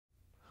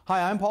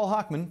Hi, I'm Paul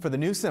Hochman for the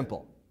New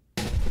Simple.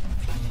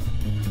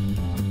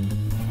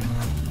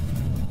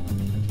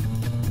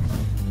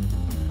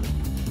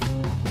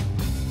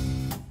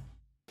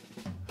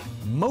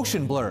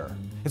 Motion blur.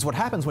 It's what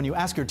happens when you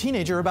ask your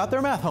teenager about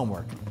their math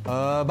homework.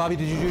 Bobby,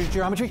 did you do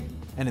geometry?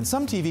 And in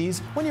some TVs,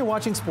 when you're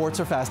watching sports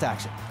or fast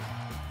action.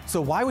 So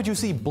why would you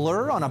see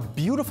blur on a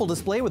beautiful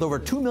display with over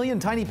 2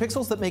 million tiny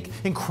pixels that make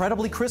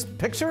incredibly crisp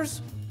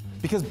pictures?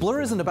 Because blur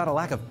isn't about a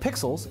lack of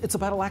pixels, it's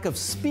about a lack of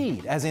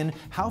speed, as in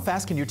how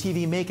fast can your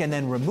TV make and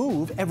then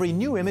remove every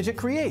new image it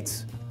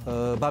creates?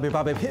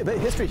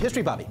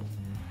 History, Bobby.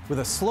 With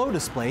a slow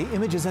display,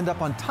 images end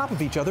up on top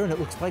of each other and it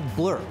looks like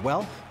blur.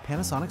 Well,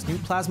 Panasonic's new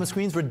plasma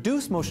screens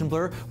reduce motion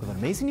blur with an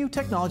amazing new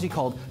technology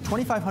called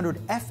 2500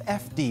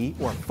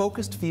 FFD, or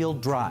Focused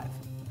Field Drive.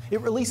 It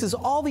releases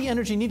all the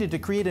energy needed to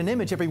create an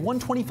image every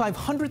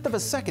 1/2500th of a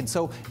second,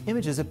 so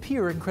images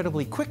appear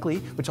incredibly quickly,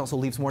 which also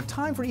leaves more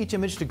time for each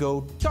image to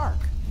go dark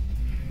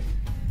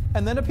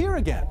and then appear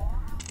again.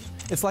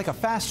 It's like a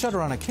fast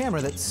shutter on a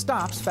camera that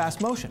stops fast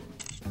motion.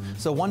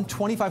 So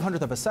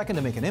 1/2500th of a second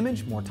to make an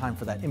image, more time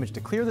for that image to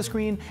clear the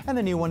screen, and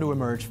the new one to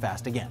emerge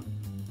fast again.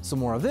 So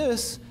more of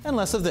this and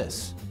less of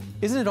this.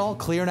 Isn't it all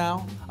clear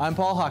now? I'm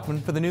Paul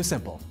Hochman for the New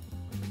Simple.